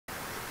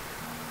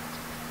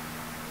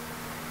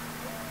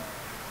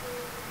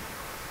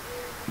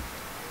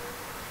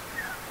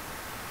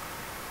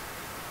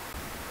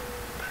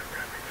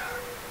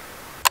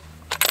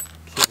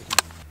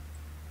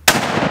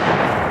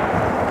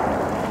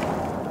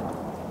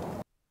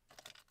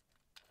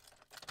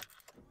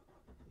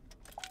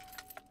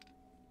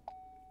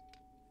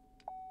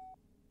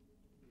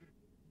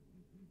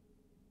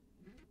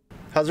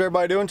How's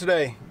everybody doing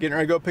today? Getting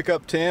ready to go pick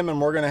up Tim,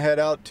 and we're going to head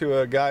out to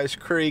a guy's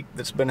creek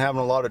that's been having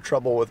a lot of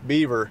trouble with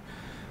beaver.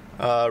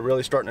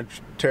 Really starting to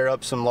tear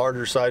up some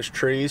larger sized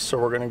trees, so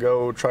we're going to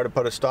go try to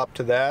put a stop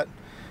to that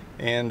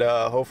and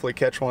hopefully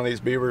catch one of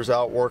these beavers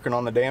out working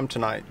on the dam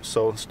tonight.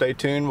 So stay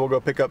tuned, we'll go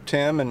pick up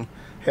Tim and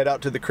head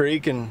out to the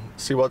creek and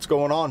see what's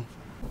going on.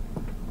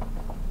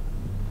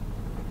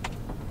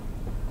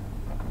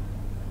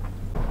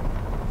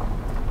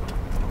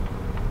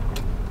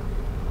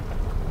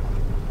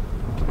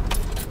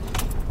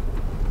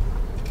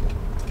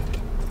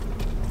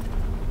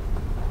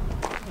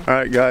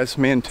 Alright guys,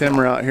 me and Tim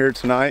are out here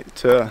tonight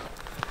to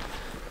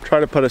try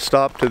to put a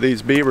stop to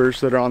these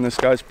beavers that are on this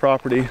guy's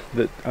property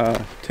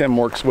that Tim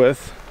works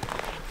with.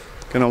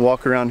 Gonna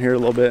walk around here a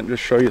little bit and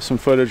just show you some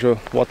footage of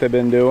what they've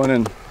been doing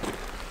and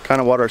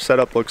kind of what our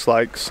setup looks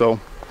like.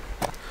 So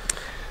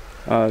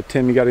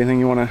Tim, you got anything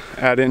you want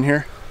to add in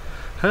here?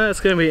 It's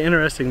gonna be an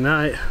interesting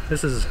night.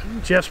 This is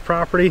Jeff's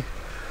property.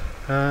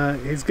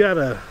 He's got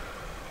a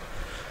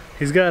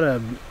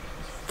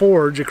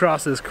forge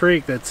across this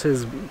creek that's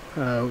his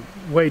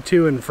way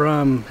to and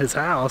from his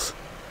house,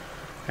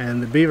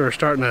 and the beaver are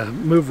starting to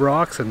move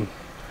rocks and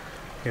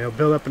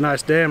build up a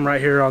nice dam right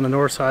here on the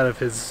north side of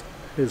his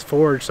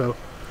forge. So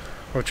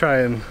we'll try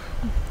and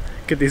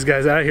get these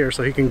guys out of here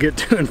so he can get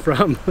to and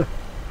from.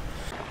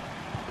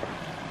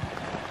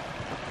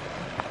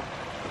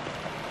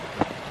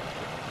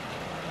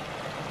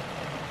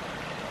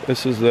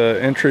 This is the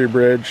entry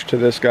bridge to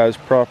this guy's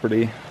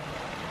property.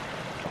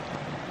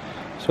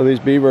 So these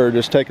beaver are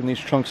just taking these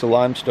chunks of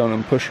limestone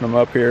and pushing them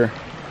up here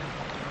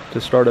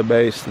to start a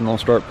base, and they'll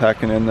start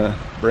packing in the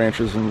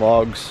branches and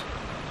logs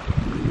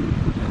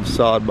and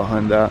sod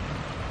behind that.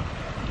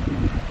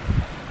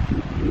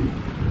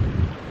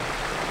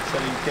 So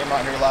he came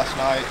out here last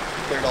night,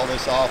 cleared all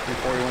this off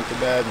before he went to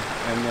bed,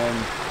 and then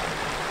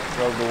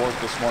drove to work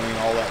this morning, and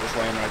all that was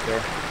laying right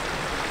there.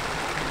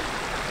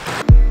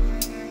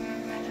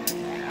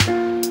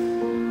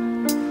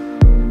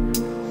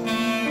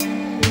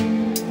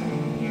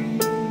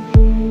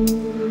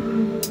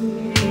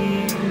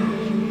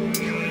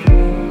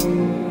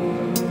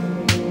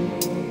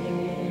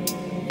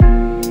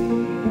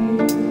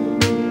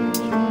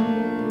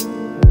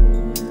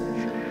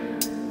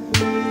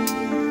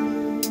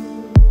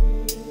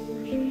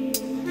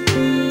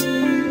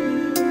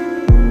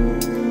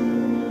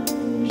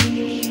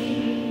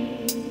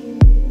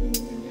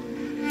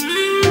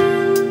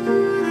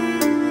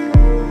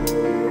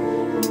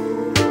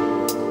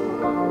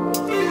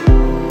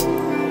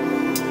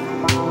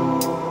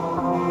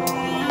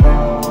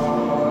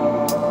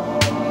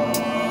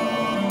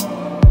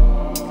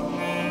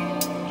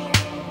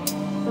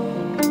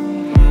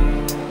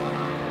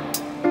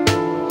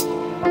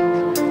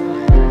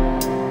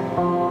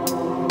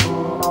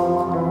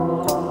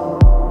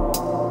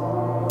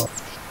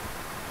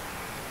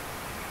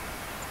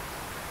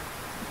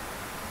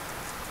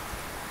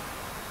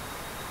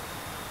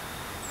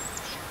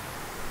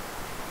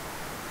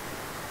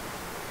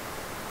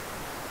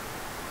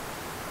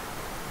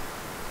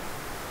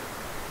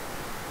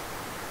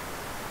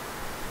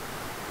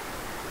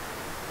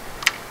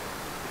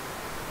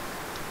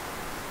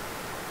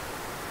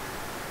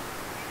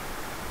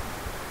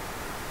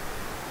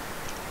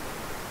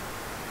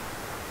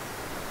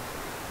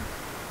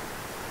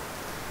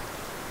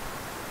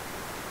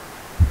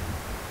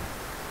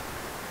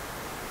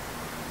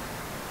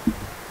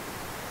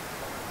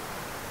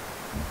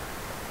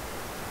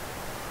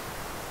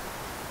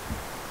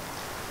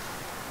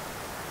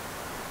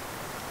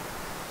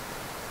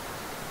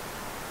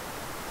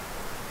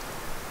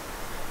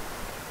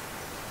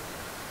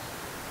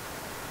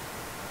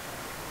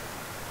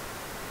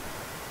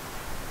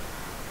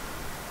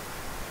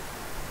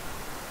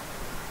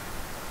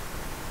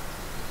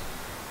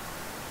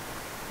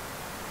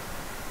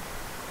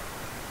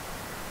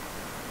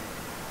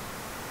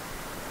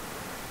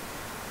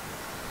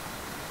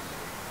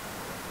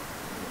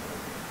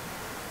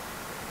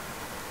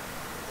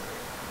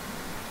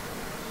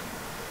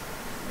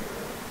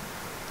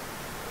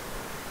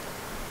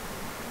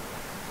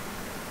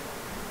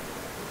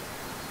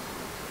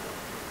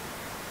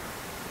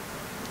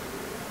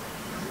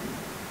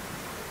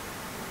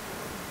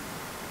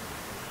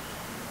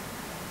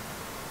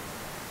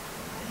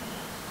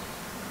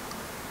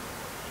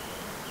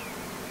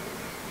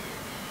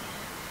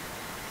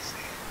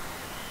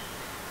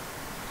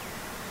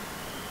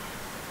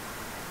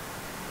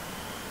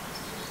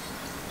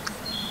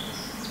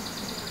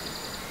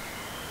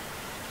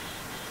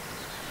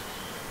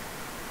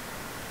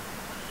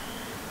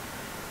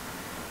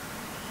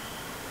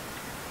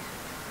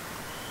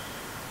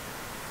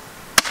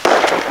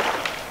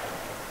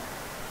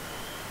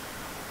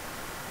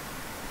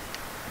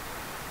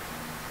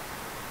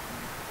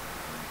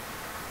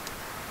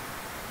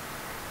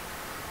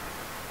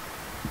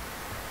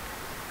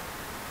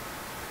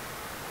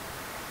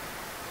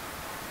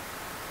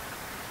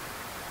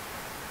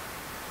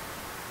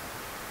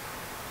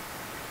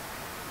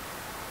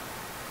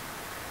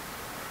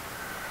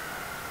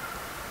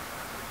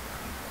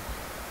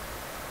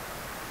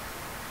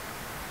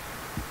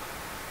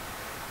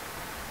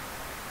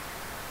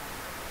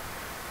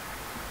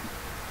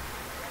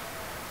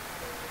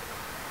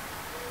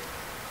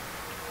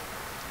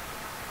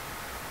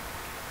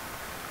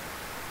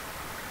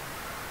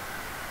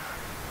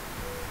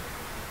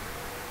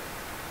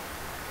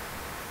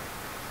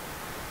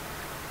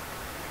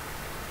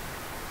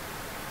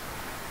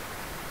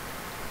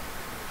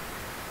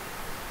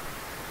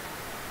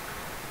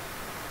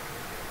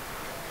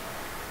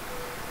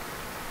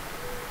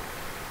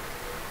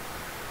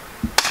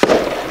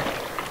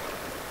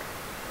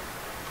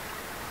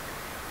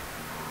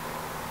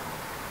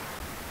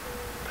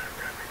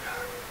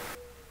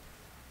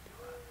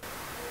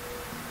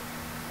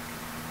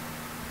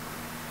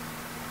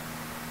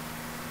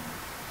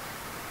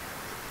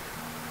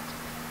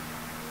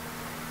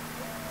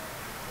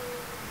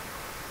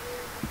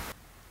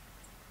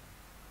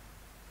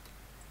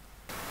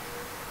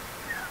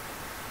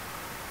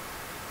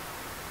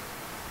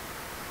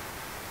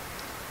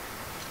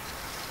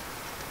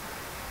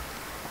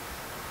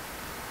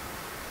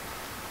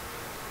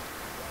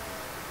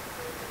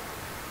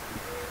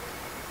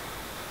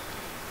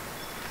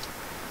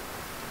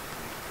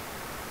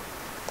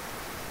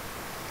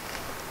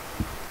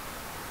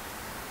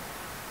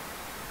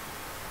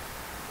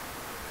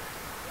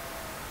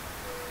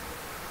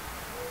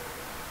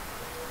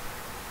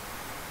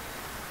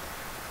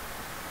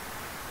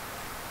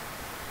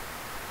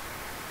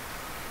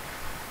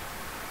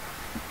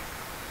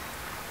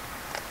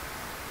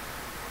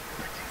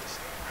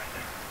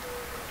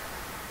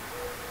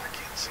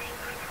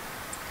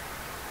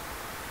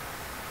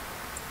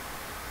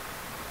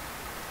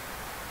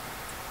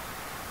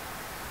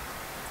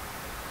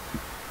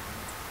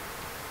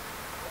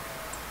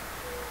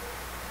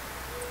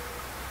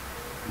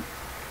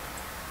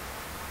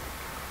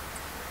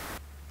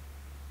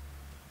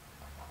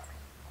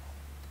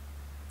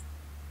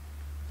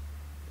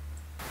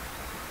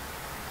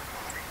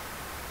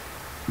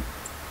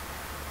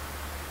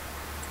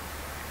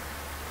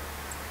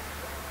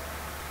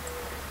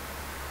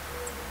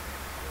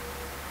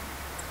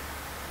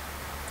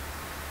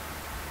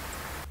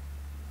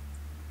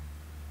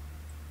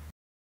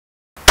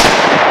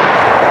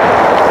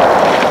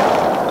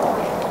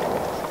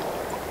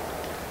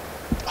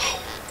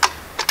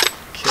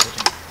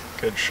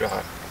 Good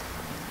shot.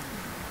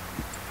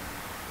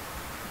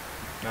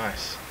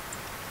 Nice.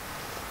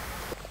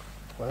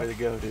 Way to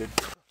go, dude.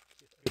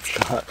 Good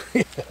shot.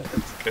 Yeah.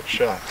 Good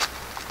shot.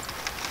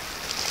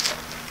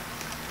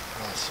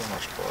 Oh, so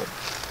much blood.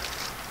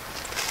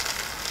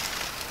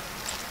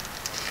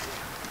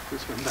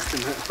 Just went back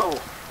in that hole.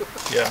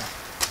 Yeah.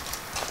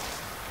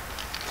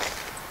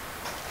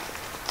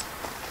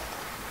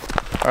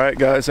 Alright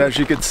guys, as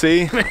you can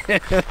see,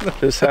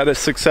 just had a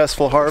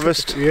successful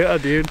harvest. Yeah,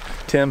 dude.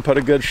 Tim put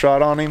a good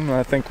shot on him.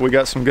 I think we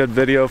got some good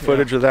video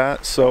footage of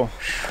that. So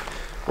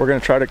we're going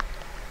to try to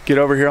get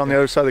over here on the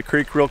other side of the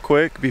creek real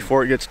quick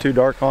before it gets too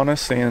dark on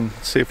us and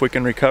see if we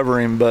can recover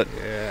him. But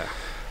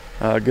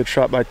yeah, good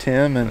shot by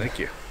Tim. And thank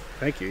you.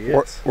 Thank you,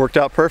 yes. Worked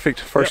out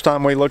perfect. First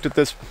time we looked at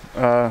this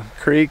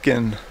creek,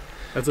 and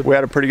we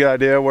had a pretty good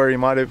idea where he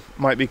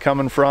might be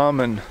coming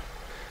from, and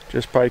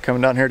just probably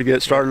coming down here to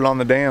get started on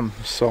the dam.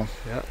 So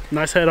yeah,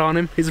 nice head on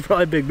him. He's a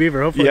probably big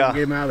beaver. Hopefully we can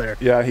get him out of there.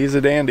 Yeah, he's a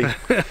dandy.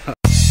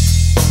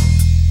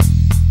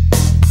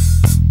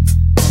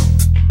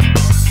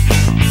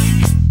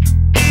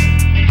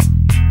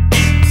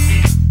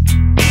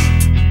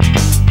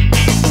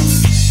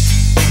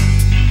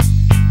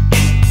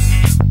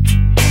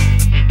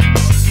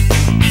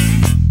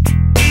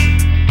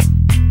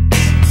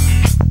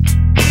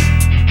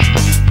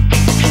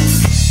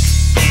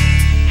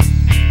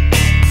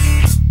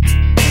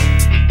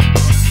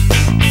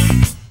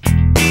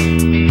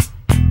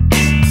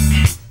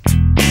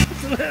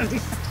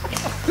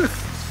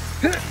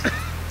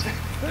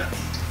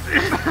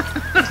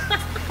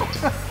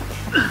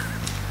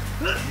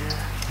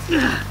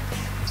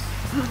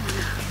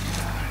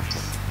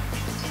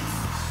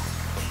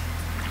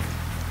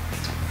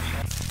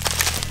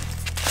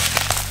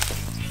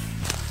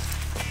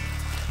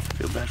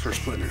 Feel bad for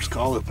splitting her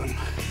skull open. There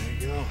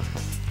you go.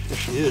 There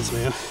she is,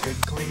 man.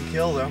 Good clean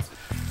kill though.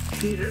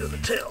 Beat her to the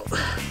tail.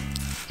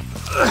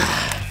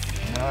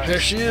 Nice. There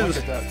she is.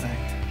 Look at that thing.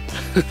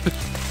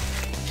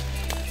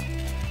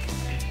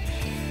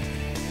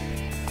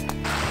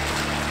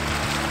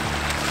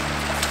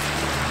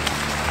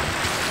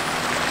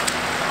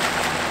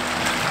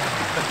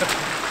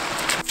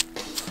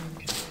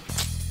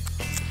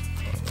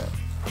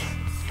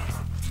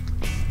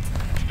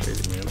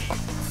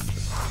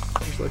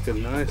 She's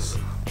looking nice.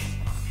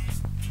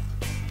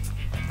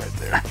 Right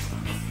there.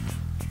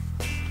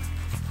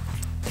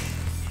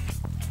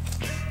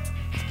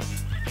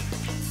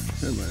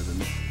 That might have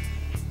been.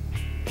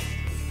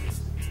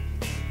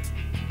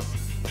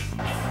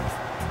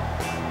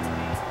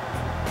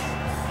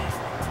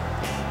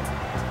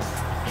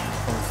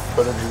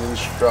 Footage of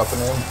these dropping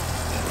in.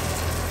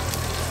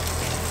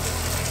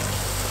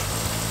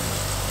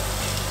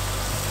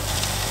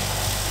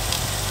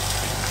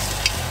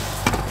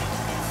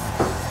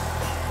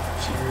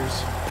 Cheers.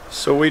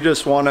 So we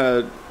just want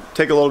to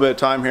take a little bit of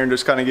time here and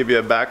just kind of give you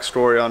a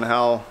backstory on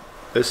how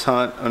this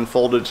hunt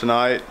unfolded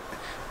tonight,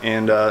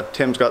 and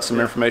Tim's got some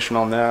information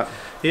on that.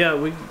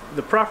 Yeah,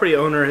 the property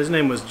owner, his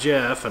name was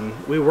Jeff,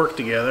 and we worked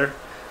together.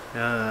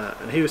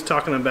 And he was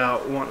talking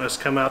about wanting us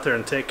to come out there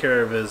and take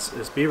care of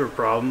his beaver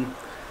problem.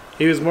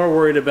 He was more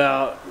worried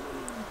about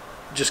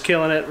just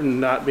killing it and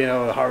not being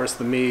able to harvest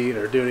the meat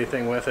or do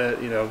anything with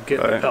it, you know,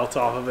 getting the pelts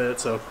off of it.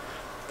 So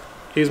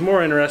he was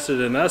more interested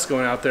in us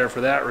going out there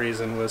for that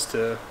reason, was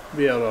to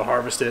be able to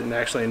harvest it and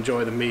actually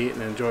enjoy the meat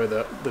and enjoy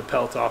the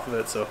pelts off of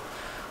it. So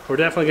we're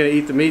definitely going to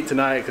eat the meat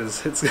tonight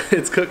because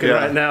it's cooking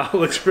right now. It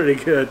looks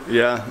pretty good.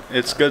 Yeah,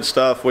 it's good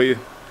stuff. We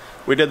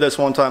did this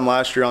one time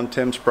last year on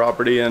Tim's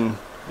property, and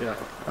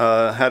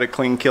had a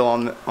clean kill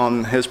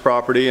on his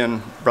property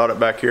and brought it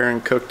back here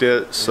and cooked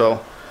it.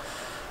 So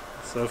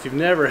if you've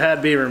never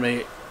had beaver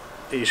meat,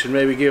 you should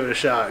maybe give it a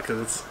shot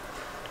because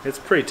it's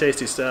pretty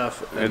tasty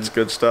stuff. It's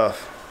good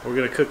stuff. We're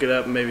gonna cook it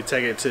up and maybe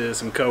take it to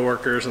some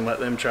coworkers and let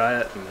them try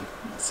it and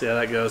see how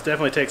that goes.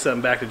 Definitely take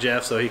something back to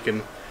Jeff so he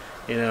can,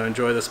 you know,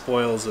 enjoy the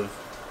spoils of,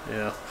 you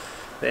know,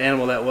 the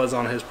animal that was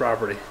on his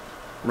property.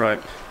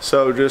 Right.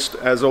 So just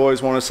as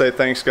always, want to say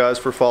thanks guys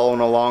for following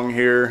along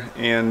here,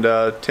 and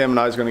Tim and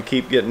I is going to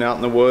keep getting out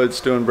in the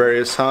woods doing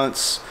various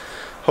hunts,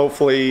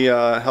 hopefully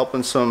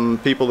helping some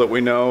people that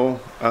we know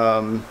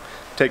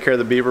take care of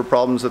the beaver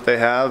problems that they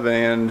have.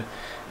 And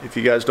if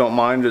you guys don't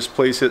mind, just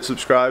please hit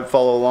subscribe,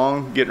 follow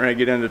along. Getting ready to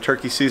get into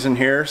turkey season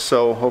here,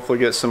 so hopefully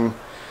get some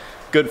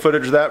good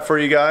footage of that for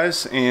you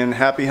guys, and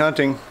happy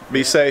hunting.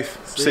 Be safe.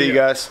 See you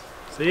guys.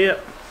 See ya.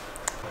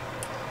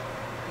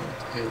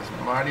 It is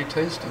mighty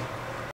tasty.